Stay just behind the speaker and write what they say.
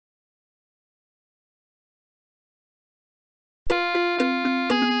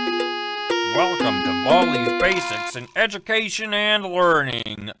welcome to Baldi's Basics in Education and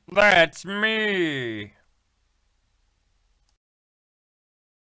Learning. That's me.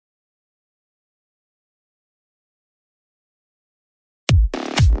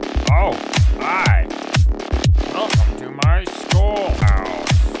 Oh, hi. Welcome to my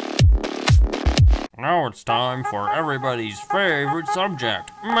schoolhouse. Now it's time for everybody's favorite subject,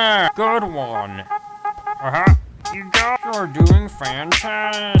 math. Good one. You guys are doing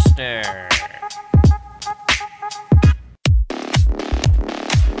fantastic.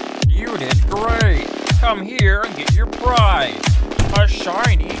 You did great. Come here and get your prize. A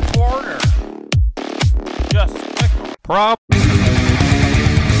shiny quarter. Just click on prop.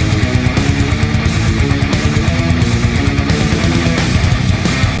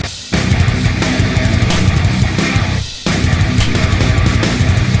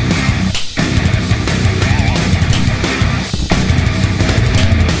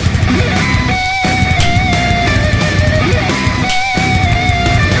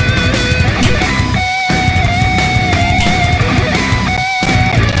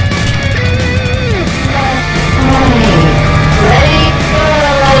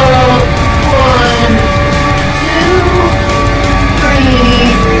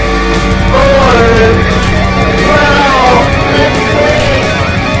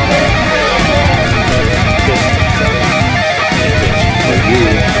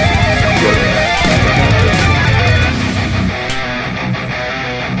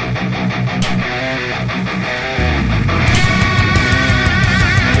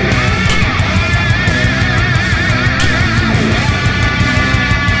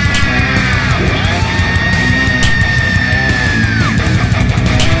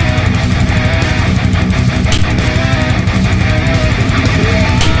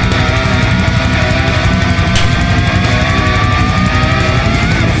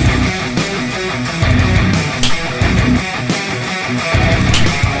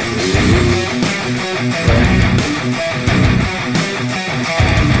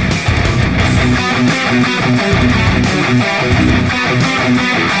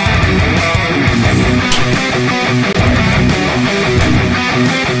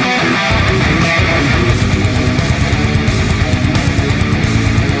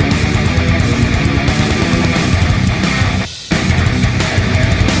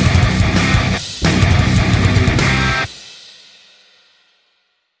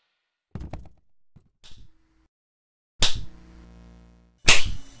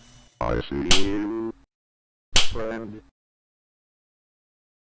 I see you, friend.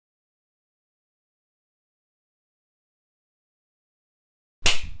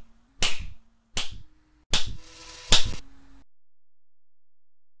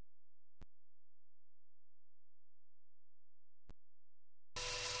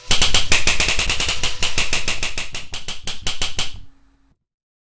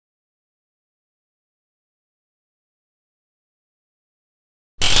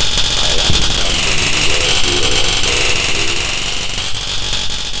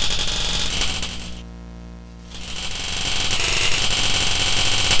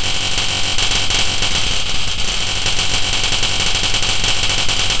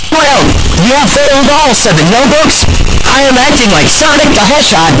 Well, you have failed all 7 notebooks. I am acting like Sonic the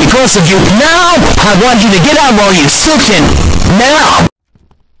Hedgehog because of you. Now, I want you to get out while you still can. Now!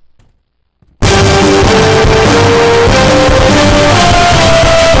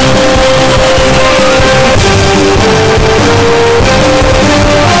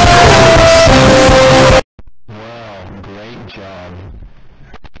 Well, great job.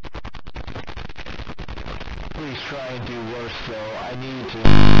 Please try and do worse though. I need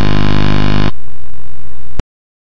to...